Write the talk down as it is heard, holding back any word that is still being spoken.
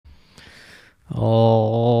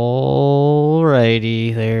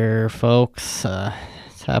Alrighty there, folks.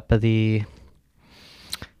 Top of the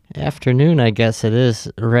afternoon, I guess it is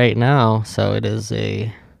right now. So it is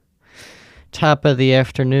a top of the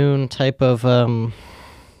afternoon type of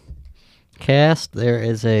cast. There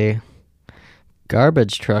is a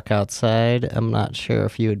garbage truck outside. I'm not sure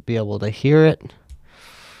if you would be able to hear it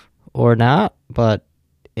or not, but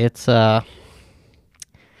it's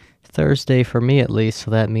Thursday for me at least,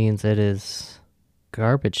 so that means it is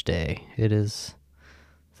garbage day. It is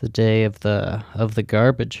the day of the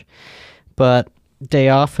garbage, but day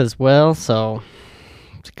off as well, so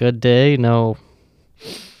it's a good day. No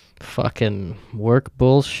fucking work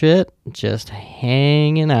bullshit, just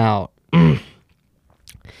hanging out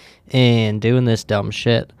and doing this dumb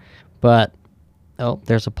shit. But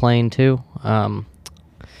there's a plane too.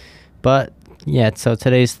 But yeah, so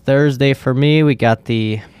today's Thursday for me. We got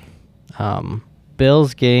the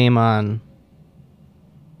Bills game on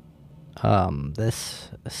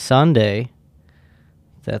this Sunday.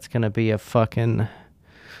 That's gonna be a fucking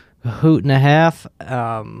hoot and a half.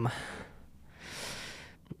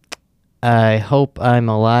 I hope I'm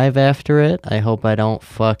alive after it. I hope I don't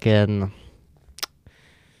fucking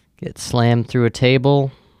get slammed through a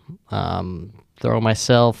table, throw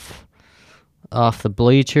myself off the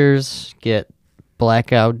bleachers, get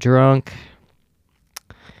blackout drunk.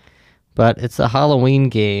 But it's a Halloween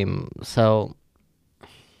game, so,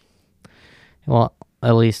 well,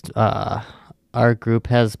 at least our group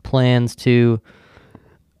has plans to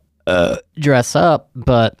dress up,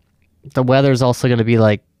 but the weather's also going to be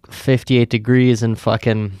like 58 degrees and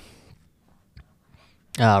fucking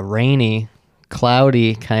rainy,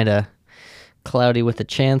 cloudy, kind of cloudy with a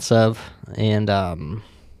chance of, and I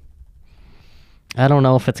don't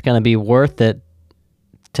know if it's going to be worth it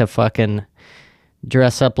to fucking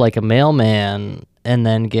dress up like a mailman and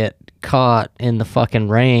then get caught in the fucking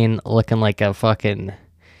rain looking like a fucking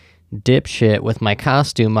dipshit with my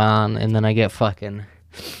costume on, and then I get fucking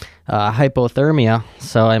hypothermia.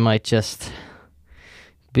 So I might just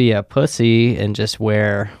be a pussy and just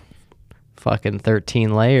wear fucking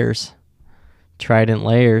 13 layers, Trident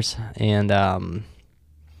layers, and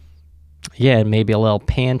yeah, maybe a little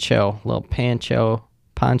poncho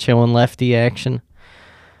and lefty action.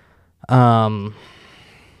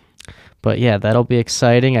 But yeah, that'll be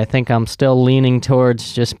exciting. I think I'm still leaning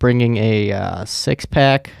towards just bringing a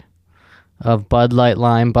 6-pack of Bud Light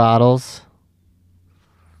Lime bottles.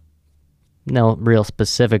 No real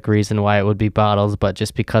specific reason why it would be bottles, but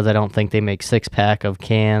just because I don't think they make 6-pack of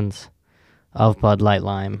cans of Bud Light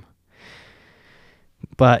Lime.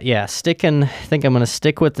 But yeah, I think I'm going to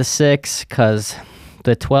stick with the 6, because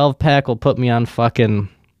the 12-pack will put me on fucking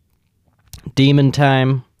demon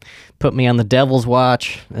time, put me on the devil's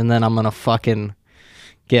watch, and then I'm going to fucking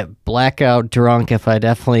get blackout drunk if I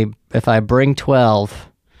bring 12.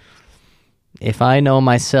 If I know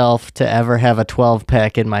myself to ever have a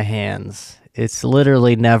 12-pack in my hands, it's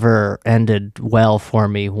literally never ended well for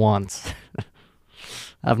me once.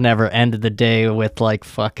 I've never ended the day with like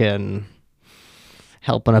fucking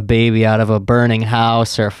helping a baby out of a burning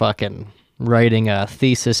house or fucking writing a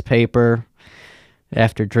thesis paper.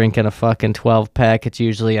 After drinking a fucking 12-pack, it's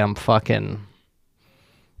usually I'm fucking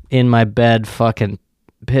in my bed fucking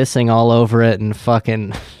pissing all over it and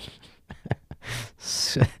fucking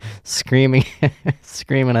screaming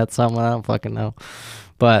at someone. I don't fucking know.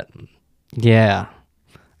 But yeah,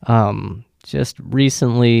 just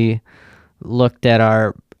recently looked at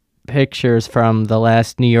our pictures from the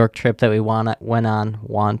last New York trip that we went on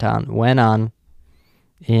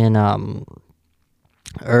in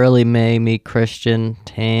early May. Me, Christian,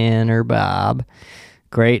 Tanner, Bob.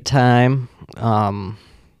 Great time. I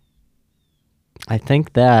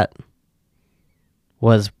think that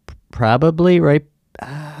was probably right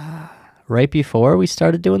before we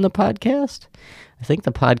started doing the podcast. I think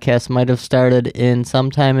the podcast might have started in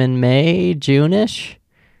sometime in May, June-ish.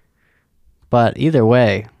 But either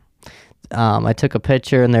way, I took a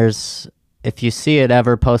picture, and if you see it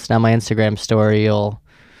ever posted on my Instagram story, you'll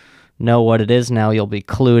know what it is now. You'll be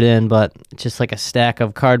clued in, but just like a stack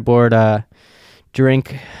of cardboard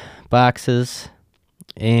drink boxes,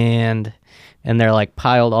 and they're like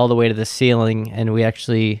piled all the way to the ceiling, and we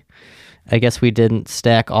actually, I guess we didn't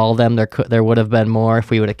stack all of them. There would have been more if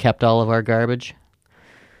we would have kept all of our garbage.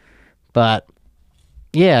 But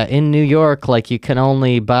yeah, in New York, like, you can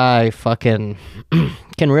only buy can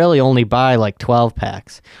really only buy like 12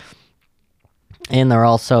 packs. And they're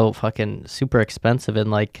also fucking super expensive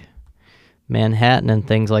in like Manhattan and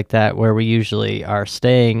things like that, where we usually are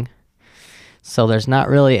staying. So there's not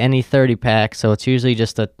really any 30 pack, so it's usually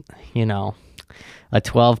just a a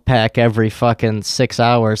 12 pack every fucking 6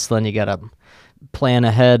 hours. So then you gotta plan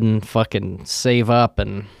ahead and fucking save up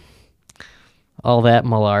and all that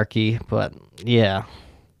malarkey. But yeah,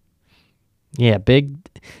 big.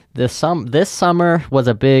 This summer was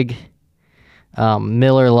a big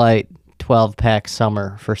Miller Lite 12 pack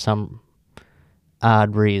summer for some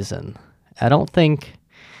odd reason. I don't think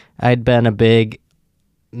I'd been a big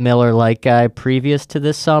Miller Lite guy previous to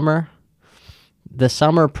this summer. The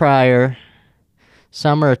summer prior,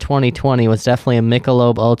 summer of 2020, was definitely a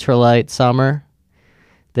Michelob Ultralight summer.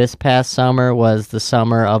 This past summer was the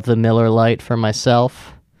summer of the Miller Lite for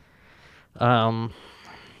myself.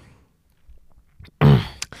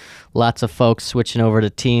 Lots of folks switching over to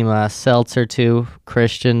Team Seltzer too.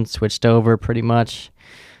 Christian switched over pretty much.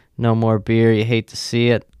 No more beer. You hate to see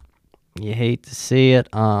it.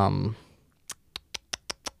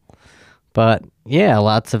 But yeah,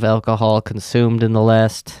 lots of alcohol consumed in the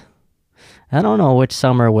last... I don't know which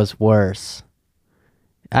summer was worse.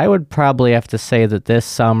 I would probably have to say that this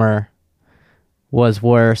summer was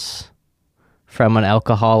worse from an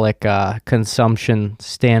alcoholic consumption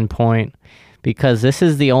standpoint, because this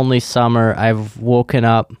is the only summer I've woken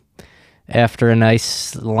up after a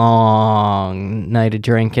nice long night of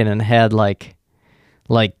drinking and had like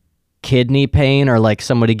kidney pain, or like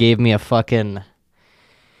somebody gave me a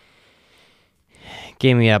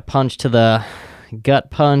punch to the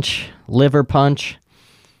gut punch, liver punch,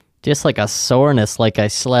 just like a soreness, like I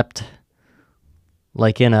slept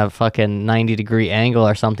like in a fucking 90-degree angle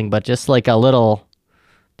or something, but just like a little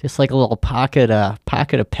pocket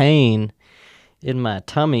of pain in my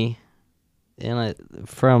tummy, and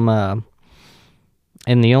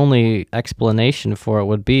and the only explanation for it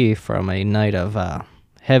would be from a night of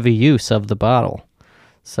heavy use of the bottle.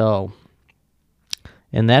 So,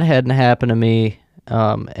 and that hadn't happened to me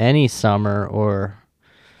any summer or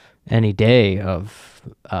any day of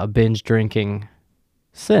binge drinking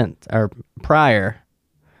since or prior.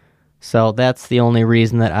 So that's the only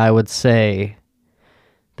reason that I would say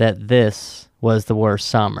that this was the worst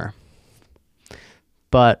summer.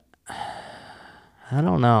 But I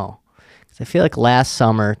don't know, 'cause I feel like last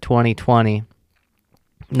summer, 2020,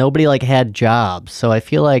 nobody like had jobs. So I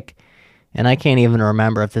feel like, and I can't even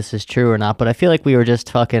remember if this is true or not, but I feel like we were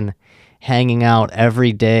just fucking hanging out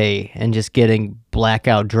every day and just getting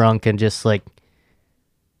blackout drunk and just like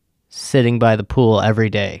sitting by the pool every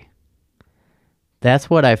day. That's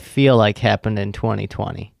what I feel like happened in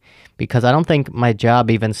 2020, because I don't think my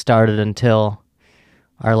job even started until,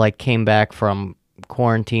 or like came back from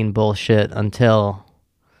quarantine bullshit until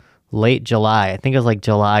late July. I think it was like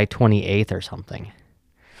July 28th or something.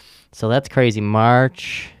 So that's crazy.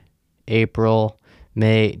 March, April,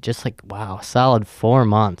 May, just like, wow, solid 4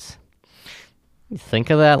 months. You think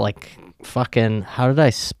of that, like, fucking, how did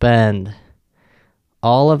I spend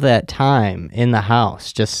all of that time in the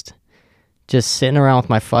house just sitting around with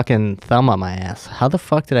my fucking thumb on my ass? How the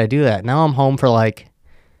fuck did I do that? Now I'm home for like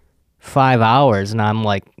 5 hours and I'm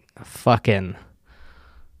like fucking,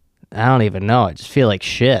 I don't even know. I just feel like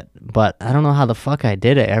shit, but I don't know how the fuck I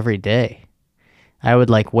did it every day. I would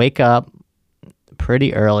like wake up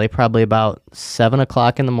pretty early, probably about 7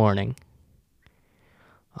 o'clock in the morning.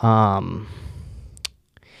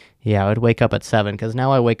 Yeah, I would wake up at 7, because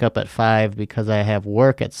now I wake up at 5 because I have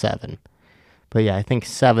work at 7. But yeah, I think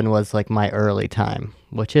 7 was like my early time,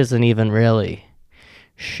 which isn't even really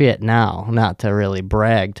shit now. Not to really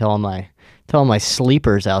brag to all my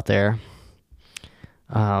sleepers out there.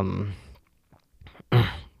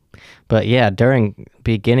 But yeah, during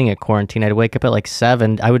beginning of quarantine, I'd wake up at like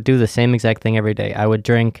 7. I would do the same exact thing every day. I would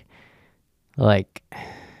drink like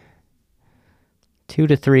 2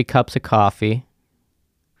 to 3 cups of coffee,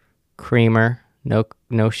 creamer,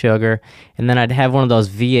 no sugar, and then I'd have one of those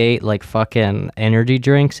V8 like fucking energy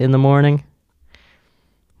drinks in the morning,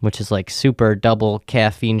 which is like super double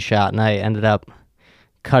caffeine shot, and I ended up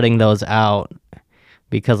cutting those out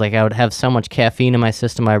because like I would have so much caffeine in my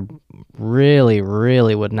system, I really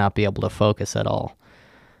would not be able to focus at all.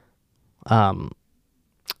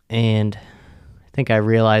 And I think I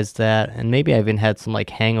realized that, and maybe I even had some like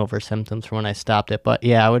hangover symptoms from when I stopped it. But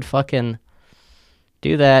yeah, I would fucking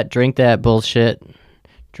do that, drink that bullshit,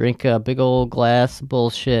 drink a big old glass of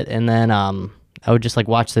bullshit, and then I would just like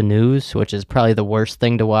watch the news, which is probably the worst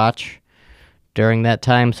thing to watch during that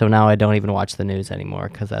time. So now I don't even watch the news anymore,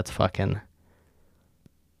 because that's fucking,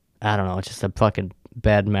 I don't know, it's just a fucking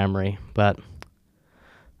bad memory. But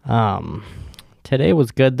today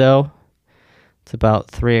was good though. It's about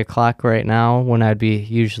 3 o'clock right now when I'd be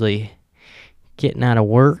usually getting out of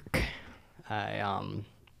work.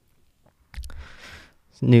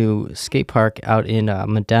 new skate park out in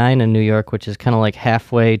Medina, New York, which is kind of like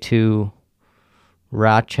halfway to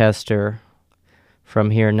Rochester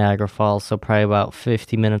from here in Niagara Falls, so probably about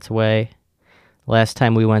 50 minutes away. Last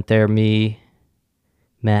time we went there, me,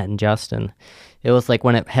 Matt, and Justin, it was like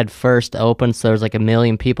when it had first opened, so there was like 1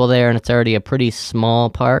 million people there, and it's already a pretty small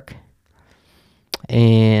park.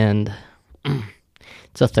 And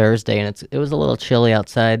it's a Thursday, and it was a little chilly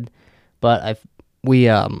outside, but we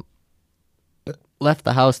left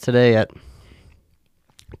the house today at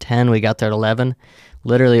 10. We got there at 11.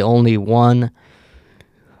 Literally only one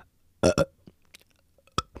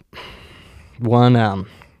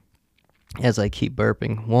as I keep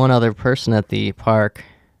burping, one other person at the park,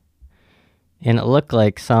 and it looked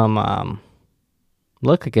like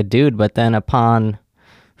looked like a dude, but then upon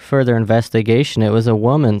further investigation, it was a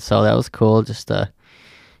woman, so that was cool. Just a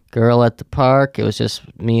girl at the park. It was just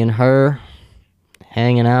me and her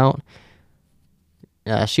hanging out.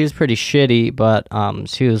 She was pretty shitty, but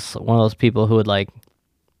she was one of those people who would like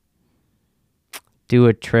do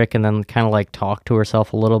a trick and then kind of like talk to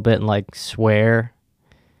herself a little bit and like swear.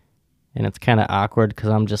 And it's kind of awkward because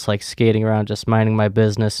I'm just like skating around, just minding my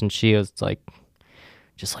business, and she was like,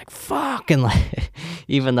 just like, fuck, and like,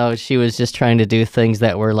 even though she was just trying to do things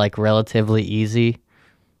that were like relatively easy.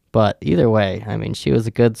 But either way, I mean, she was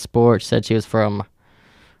a good sport. She said she was from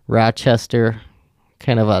Rochester,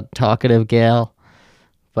 kind of a talkative gal.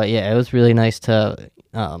 But yeah, it was really nice to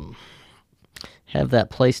have that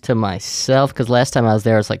place to myself, because last time I was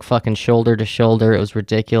there, it was like fucking shoulder to shoulder. It was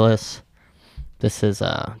ridiculous. This is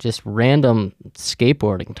just random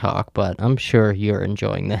skateboarding talk, but I'm sure you're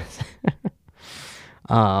enjoying this.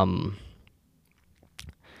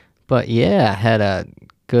 But yeah, had a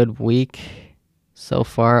good week so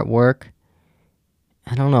far at work.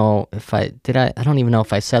 I don't know if I don't even know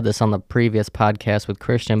if I said this on the previous podcast with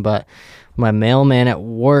Christian, but my mailman at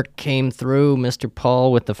work came through, Mr.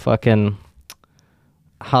 Paul, with the fucking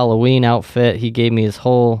Halloween outfit. He gave me his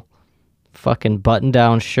whole fucking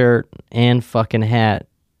button-down shirt and fucking hat.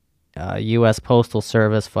 U.S. Postal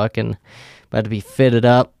Service, fucking about to be fitted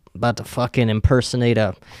up, about to fucking impersonate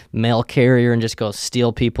a mail carrier and just go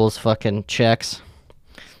steal people's fucking checks.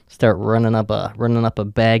 Start running up a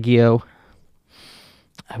Baggio.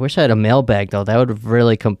 I wish I had a mailbag, though. That would have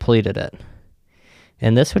really completed it.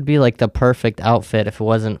 And this would be like the perfect outfit if it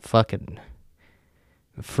wasn't fucking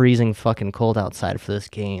freezing fucking cold outside for this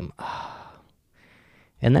game.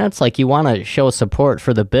 And that's like, you want to show support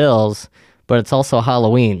for the Bills, but it's also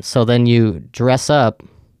Halloween. So then you dress up,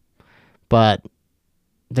 but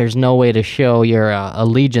there's no way to show your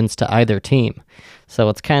allegiance to either team. So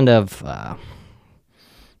it's kind of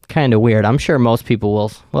weird. I'm sure most people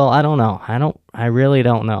will. Well, I don't know. I really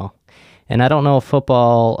don't know. And I don't know if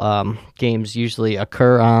football games usually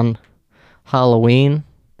occur on Halloween.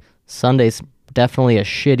 Sunday's definitely a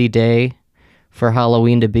shitty day for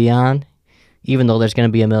Halloween to be on, even though there's going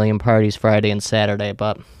to be 1 million parties Friday and Saturday.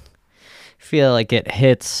 But I feel like it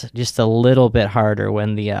hits just a little bit harder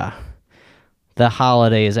when the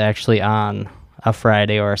holiday is actually on a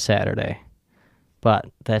Friday or a Saturday. But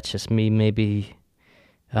that's just me. Maybe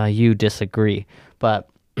you disagree. But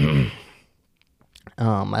I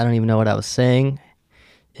don't even know what I was saying.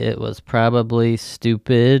 It was probably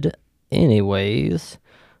stupid anyways.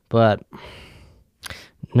 But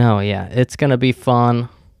no, yeah, it's going to be fun.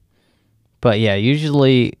 But yeah,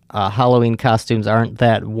 usually Halloween costumes aren't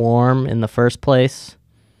that warm in the first place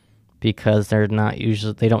because they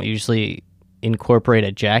don't usually incorporate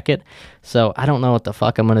a jacket. So I don't know what the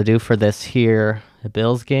fuck I'm going to do for this here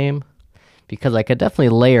Bills game, because I could definitely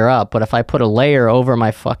layer up, but if I put a layer over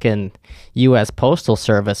my fucking U.S. Postal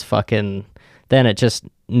Service then it just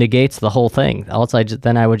negates the whole thing.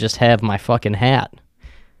 Then I would just have my fucking hat.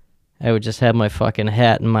 I would just have my fucking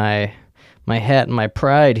hat and my hat and my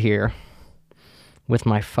pride here with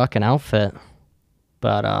my fucking outfit.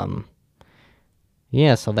 But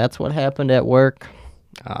yeah, so that's what happened at work.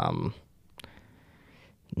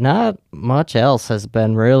 Not much else has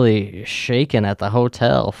been really shaken at the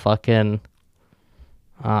hotel. Fucking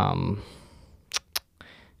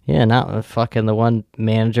yeah, not fucking the one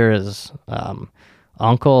manager, his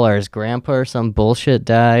uncle or his grandpa or some bullshit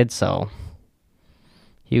died, so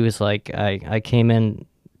he was like, I came in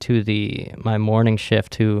to my morning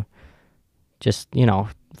shift to just,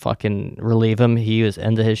 fucking relieve him. He was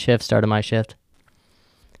ended his shift, started my shift.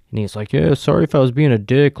 And he was like, yeah, sorry if I was being a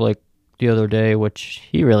dick like the other day, which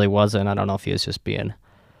he really wasn't. I don't know if he was just being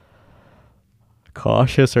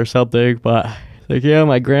cautious or something, but like, yeah,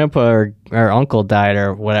 my grandpa or uncle died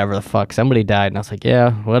or whatever the fuck. Somebody died. And I was like,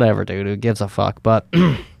 yeah, whatever, dude. Who gives a fuck? But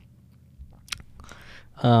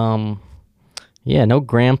Yeah, no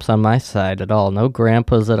gramps on my side at all. No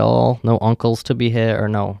grandpas at all. No uncles to be had, or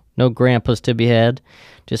no grandpas to be had.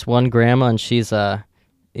 Just one grandma, and she's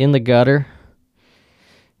in the gutter.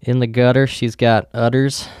 In the gutter, she's got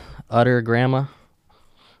utter grandma,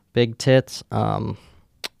 big tits. But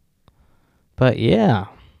yeah,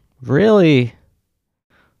 really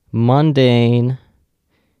mundane,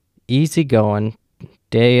 easygoing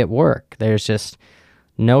day at work. There's just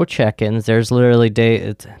no check-ins. There's literally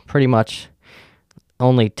it's pretty much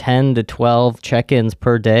only 10 to 12 check-ins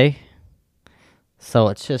per day. So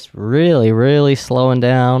it's just really, really slowing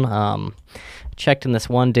down. Checked in this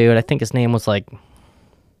one dude. I think his name was like,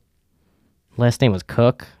 last name was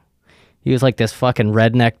Cook. He was like this fucking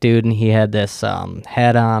redneck dude, and he had this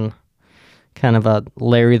hat on, kind of a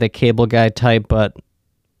Larry the Cable Guy type, but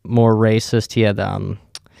more racist. He had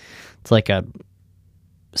it's like a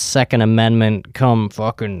Second Amendment, come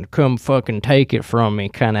fucking take it from me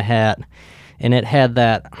kind of hat, and it had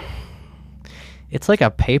that. It's like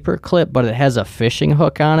a paper clip, but it has a fishing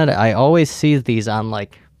hook on it. I always see these on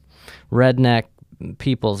like redneck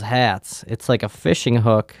people's hats. It's like a fishing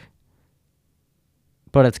hook,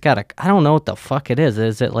 but it's got I don't know what the fuck it is.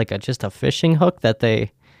 Is it like just a fishing hook that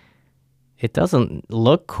it doesn't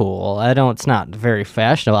look cool. It's not very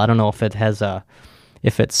fashionable. I don't know if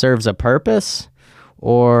if it serves a purpose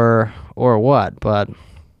or what, but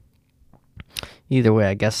either way,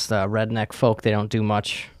 I guess redneck folk, they don't do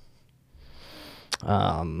much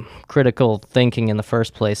critical thinking in the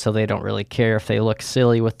first place, so they don't really care if they look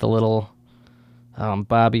silly with the little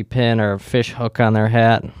bobby pin or fish hook on their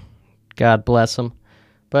hat. God bless them.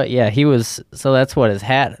 But yeah, so that's what his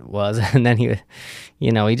hat was. And then he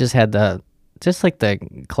just had just like the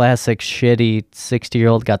classic shitty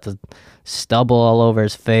 60-year-old, got the stubble all over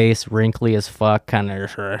his face, wrinkly as fuck, kind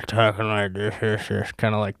of talking like this,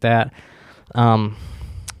 kind of like that. I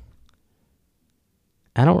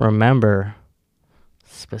don't remember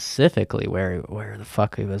specifically where the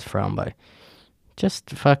fuck he was from, but just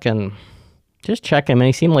checking him, and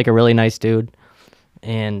he seemed like a really nice dude,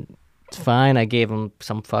 and it's fine. I gave him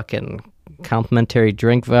some fucking complimentary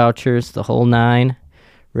drink vouchers, the whole nine.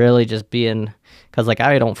 Really just being, because like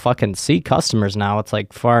I don't fucking see customers now. It's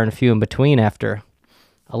like far and few in between after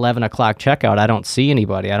 11 o'clock checkout. I don't see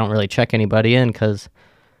anybody. I don't really check anybody in because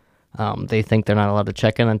they think they're not allowed to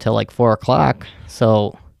check in until like 4 o'clock.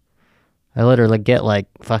 So I literally get like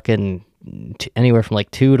fucking anywhere from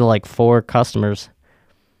like 2 to like 4 customers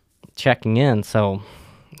checking in. So,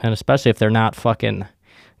 and especially if they're not fucking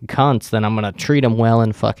cunts, then I'm going to treat them well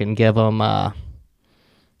and fucking give them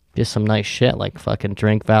just some nice shit like fucking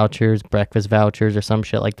drink vouchers, breakfast vouchers, or some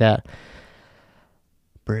shit like that.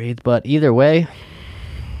 Breathe. But either way,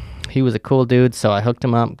 he was a cool dude, so I hooked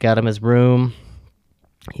him up, got him his room.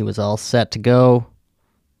 He was all set to go.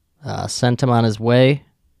 Sent him on his way.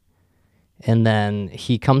 And then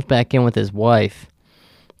he comes back in with his wife.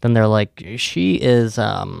 Then they're like, she is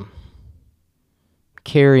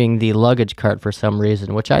carrying the luggage cart for some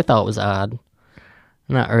reason, which I thought was odd.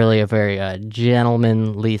 Not really a very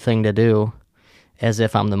gentlemanly thing to do, as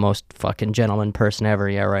if I'm the most fucking gentleman person ever.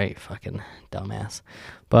 Yeah, right, fucking dumbass.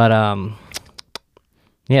 But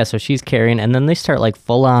yeah, so she's carrying, and then they start like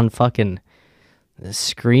full on fucking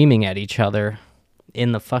screaming at each other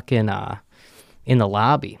in the fucking in the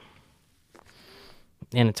lobby.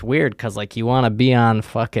 And it's weird because like you want to be on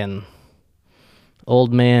fucking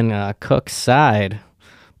old man Cook's side,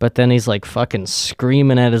 but then he's like fucking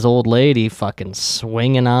screaming at his old lady, fucking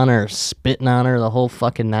swinging on her, spitting on her, the whole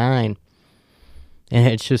fucking nine. And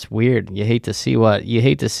it's just weird. You hate to see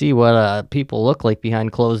what people look like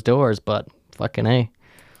behind closed doors, but fucking A.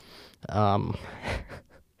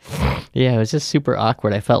 Yeah, it was just super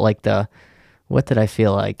awkward. I felt like what did I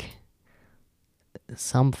feel like?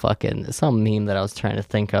 Some meme that I was trying to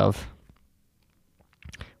think of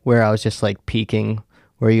where I was just like peeking,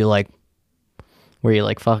 where you like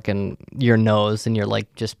fucking your nose and you're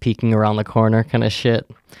like just peeking around the corner kind of shit.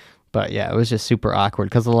 But yeah, it was just super awkward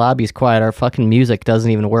because the lobby's quiet. Our fucking music doesn't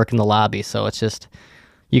even work in the lobby, so it's just,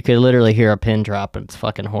 you could literally hear a pin drop and it's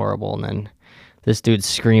fucking horrible. And then this dude's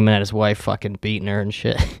screaming at his wife, fucking beating her and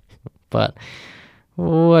shit. But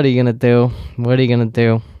what are you gonna do?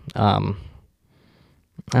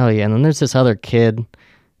 Oh yeah, and then there's this other kid,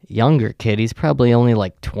 younger kid. He's probably only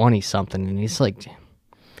like 20 something, and he's like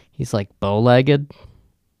bow-legged.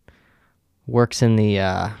 Works in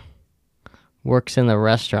the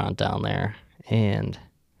restaurant down there, and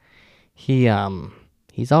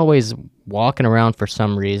he's always walking around for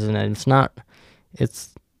some reason, and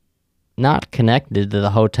it's not connected to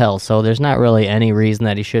the hotel, so there's not really any reason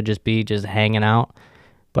that he should just be hanging out.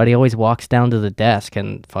 But he always walks down to the desk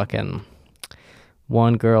and fucking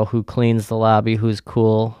one girl who cleans the lobby who's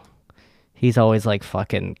cool. He's always like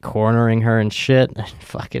fucking cornering her and shit.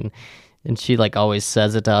 And she like always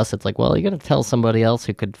says it to us. It's like, well, you gotta tell somebody else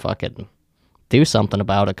who could fucking do something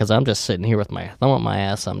about it, because I'm just sitting here with my thumb up my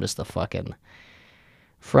ass. I'm just a fucking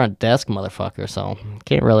front desk motherfucker, so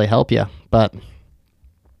can't really help you. But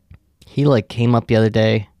he like came up the other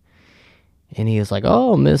day and he was like,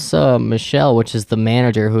 oh, Miss Michelle, which is the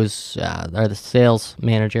manager who's or the sales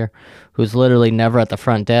manager, who's literally never at the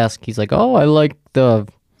front desk. He's like, oh, I like the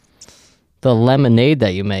lemonade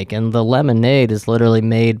that you make. And the lemonade is literally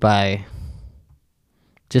made by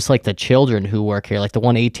just like the children who work here, like the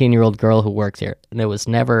one 18-year-old girl who works here. And it was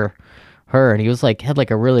never her. And he was like, had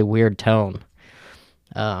like a really weird tone.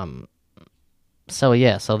 So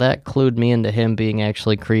yeah, so that clued me into him being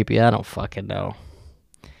actually creepy. I don't fucking know.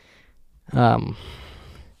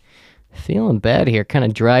 Feeling bad here. Kind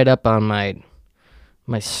of dried up on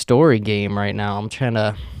my story game right now. I'm trying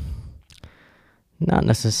to not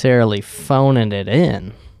necessarily phoning it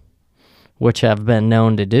in, which I've been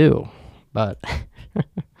known to do, but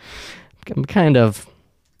I'm kind of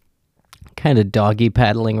doggy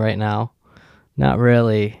paddling right now. Not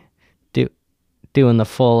really doing the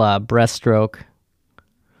full breaststroke.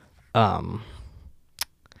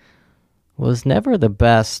 Was never the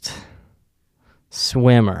best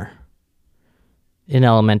swimmer in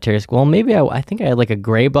elementary school. Well, maybe I think I had like a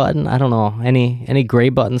gray button. I don't know. Any gray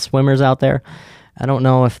button swimmers out there? I don't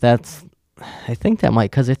know if that's... I think that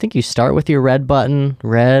might, because I think you start with your red button,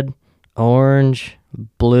 red, orange,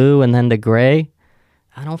 blue, and then the gray.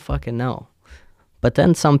 I don't fucking know. But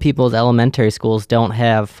then some people's elementary schools don't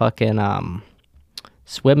have fucking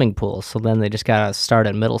swimming pools, so then they just gotta start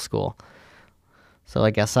at middle school. So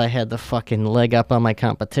I guess I had the fucking leg up on my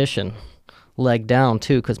competition. Leg down,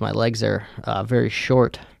 too, because my legs are very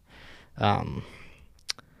short. But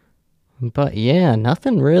yeah,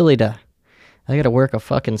 nothing really to... I gotta work a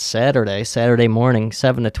fucking Saturday morning,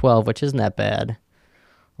 7 to 12, which isn't that bad.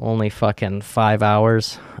 Only fucking 5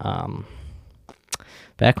 hours.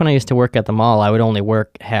 Back when I used to work at the mall, I would only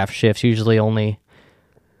work half shifts, usually only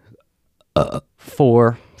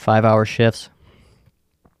 4 5-hour shifts.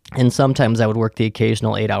 And sometimes I would work the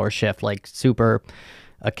occasional 8-hour shift, like super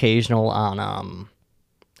occasional on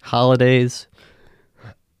holidays.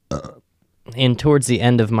 And towards the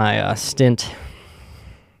end of my stint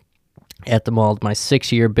at the mall, my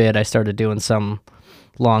 6-year bid, I started doing some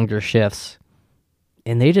longer shifts.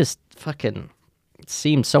 And they just fucking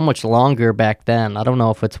seemed so much longer back then. I don't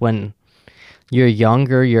know if it's when you're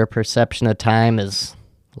younger, your perception of time is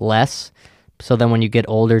less. So then when you get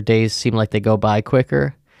older, days seem like they go by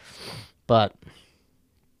quicker. But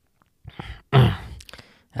I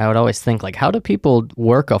would always think, like, how do people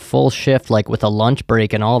work a full shift, like, with a lunch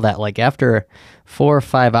break and all that? Like, after 4 or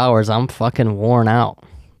 5 hours, I'm fucking worn out.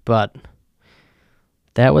 But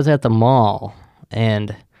that was at the mall,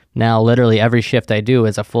 and now literally every shift I do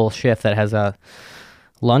is a full shift that has a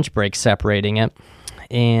lunch break separating it.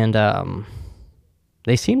 And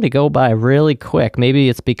they seem to go by really quick. Maybe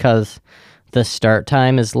it's because the start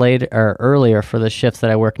time is later or earlier for the shifts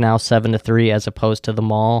that I work now, 7 to 3, as opposed to the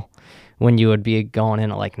mall, when you would be going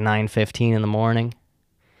in at like 9:15 in the morning.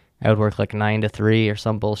 I would work like 9 to 3 or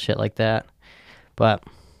some bullshit like that. But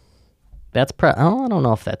that's I don't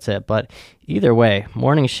know if that's it, but either way,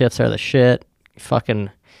 morning shifts are the shit. You fucking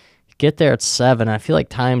get there at 7. I feel like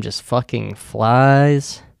time just fucking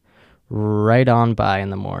flies right on by in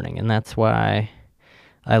the morning, and that's why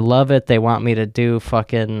I love it. They want me to do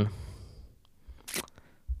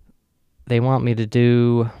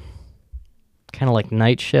kind of like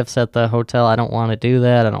night shifts at the hotel. I don't want to do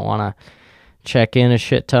that. I don't want to check in a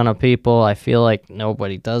shit ton of people. I feel like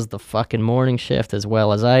nobody does the fucking morning shift as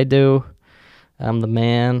well as I do. I'm the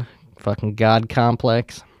man. Fucking God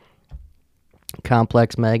Complex.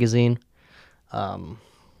 Complex magazine. But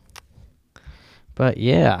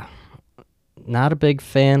yeah, not a big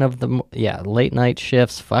fan of late night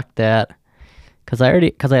shifts. Fuck that. Cause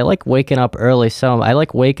I like waking up early. So I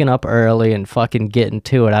like waking up early and fucking getting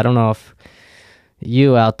to it. I don't know if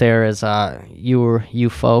you out there you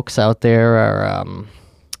folks out there are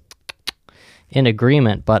in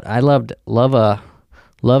agreement, but I love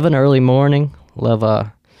an early morning.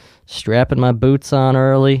 Love strapping my boots on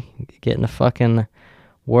early, getting to fucking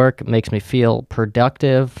work. It makes me feel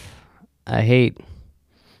productive. I hate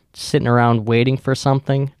sitting around waiting for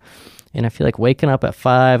something. And I feel like waking up at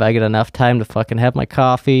 5, I get enough time to fucking have my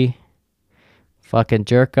coffee, fucking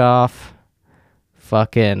jerk off,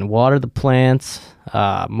 fucking water the plants,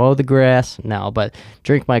 mow the grass. No, but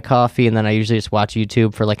drink my coffee, and then I usually just watch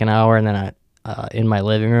YouTube for like an hour, and then in my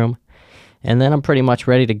living room. And then I'm pretty much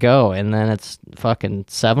ready to go. And then it's fucking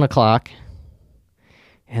 7 o'clock.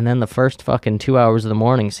 And then the first fucking 2 hours of the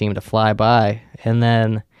morning seem to fly by. And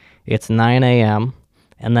then it's 9 a.m.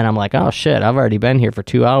 And then I'm like, oh shit, I've already been here for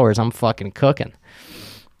 2 hours. I'm fucking cooking.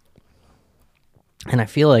 And I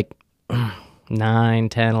feel like 9,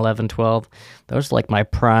 10, 11, 12, those are like my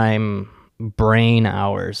prime brain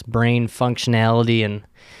hours, brain functionality and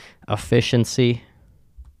efficiency.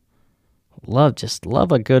 Just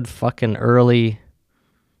love a good fucking early.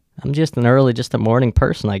 I'm just a morning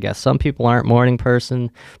person, I guess. Some people aren't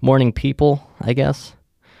morning people, I guess.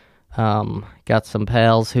 Got some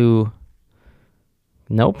pals who,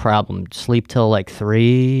 no problem, sleep till like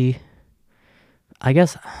 3. I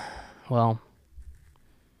guess, well,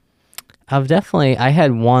 I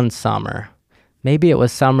had one summer. Maybe it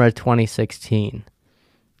was summer of 2016.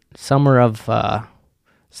 Summer of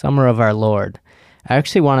our Lord. I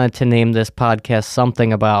actually wanted to name this podcast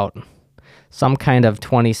something about some kind of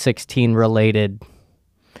 2016 related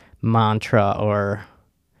mantra or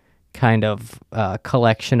kind of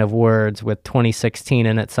collection of words with 2016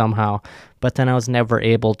 in it somehow. But then I was never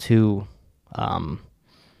able to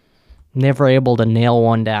nail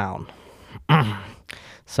one down.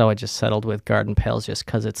 So I just settled with Garden Pales just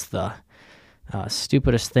because it's the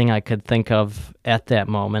stupidest thing I could think of at that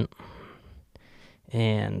moment.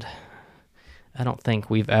 And I don't think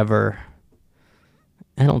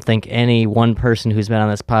any one person who's been on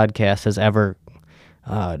this podcast has ever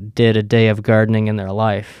did a day of gardening in their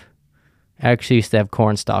life. I actually used to have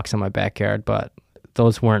corn stalks in my backyard, but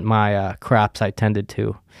those weren't my crops I tended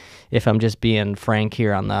to, if I'm just being frank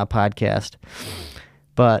here on the podcast.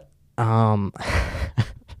 But there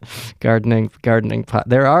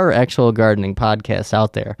are actual gardening podcasts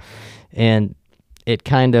out there, and it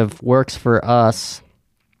kind of works for us.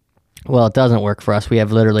 Well, it doesn't work for us. We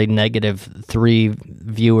have literally -3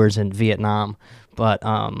 viewers in Vietnam, but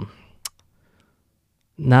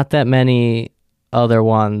not that many other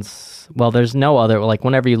ones. Well, there's no other, like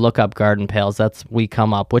whenever you look up Garden Pales, we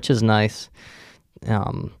come up, which is nice.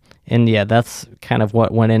 And yeah, that's kind of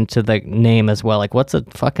what went into the name as well. Like, what's a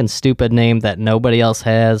fucking stupid name that nobody else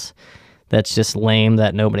has that's just lame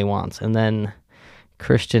that nobody wants? And then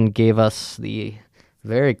Christian gave us the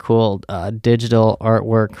very cool digital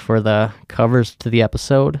artwork for the covers to the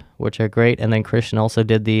episode, which are great. And then Christian also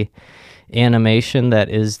did the animation that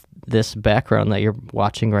is this background that you're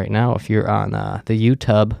watching right now if you're on the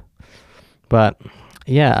YouTube. But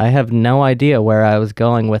yeah, I have no idea where I was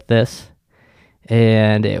going with this,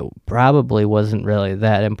 and it probably wasn't really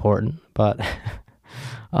that important. But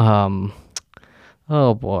oh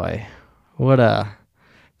boy, what a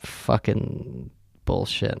fucking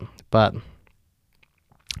bullshit. But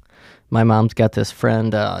my mom's got this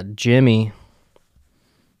friend, Jimmy.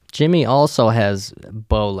 Jimmy also has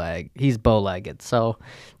he's bow-legged, so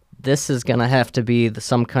this is going to have to be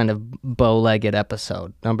some kind of bow-legged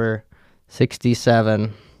episode. Number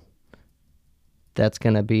 67, that's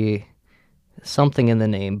going to be something in the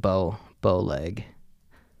name bow-leg.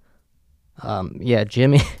 Yeah,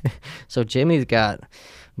 Jimmy. So Jimmy's got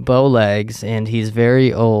bow legs, and he's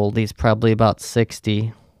very old. He's probably about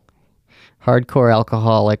 60. Hardcore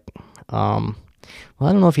alcoholic. Well,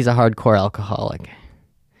 I don't know if he's a hardcore alcoholic.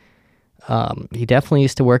 He definitely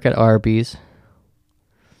used to work at Arby's.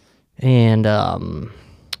 And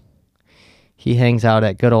he hangs out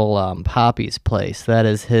at good old Poppy's place. That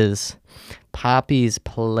is his Poppy's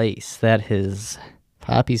place. That is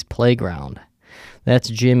Poppy's playground. That's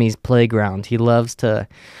Jimmy's playground. He loves to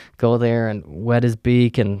go there and wet his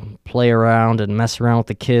beak and play around and mess around with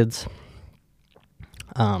the kids.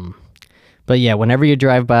 But yeah, whenever you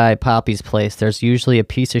drive by Poppy's place, there's usually a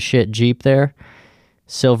piece of shit Jeep there.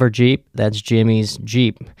 Silver Jeep. That's Jimmy's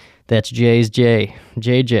Jeep. That's JJ,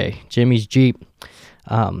 Jimmy's Jeep.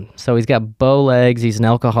 So he's got bow legs. He's an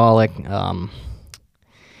alcoholic.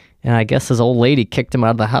 And I guess his old lady kicked him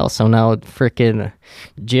out of the house. So now frickin'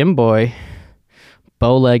 Jim boy,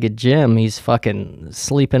 bow-legged Jim, he's fucking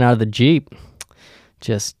sleeping out of the Jeep.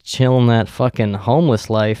 Just chilling that fucking homeless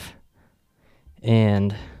life.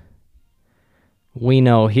 And we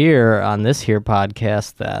know here on this here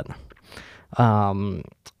podcast that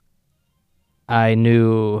I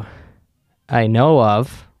know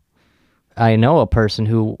a person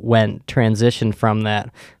who transitioned from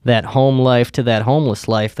that home life to that homeless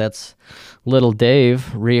life. That's Little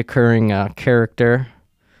Dave, reoccurring character,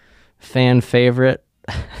 fan favorite,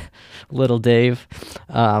 Little Dave.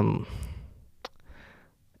 Yeah,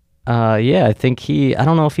 I think I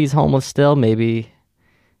don't know if he's homeless still, maybe.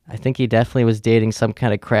 I think he definitely was dating some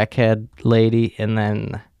kind of crackhead lady, and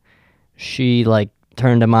then she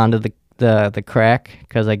turned him on to the crack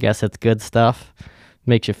because I guess it's good stuff,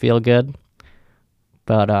 makes you feel good.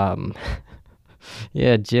 But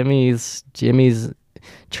yeah, Jimmy's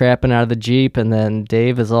trapping out of the Jeep, and then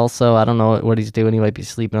Dave is also, I don't know what he's doing. He might be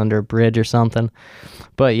sleeping under a bridge or something.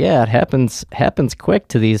 But yeah, it happens quick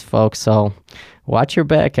to these folks. So watch your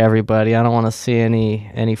back, everybody. I don't want to see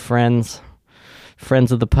any friends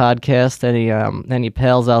of the podcast, any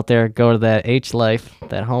pals out there go to that H life,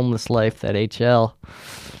 that homeless life, that NHL.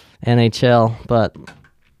 But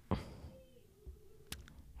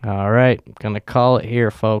all right, I'm gonna call it here,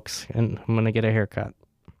 folks, and I'm gonna get a haircut.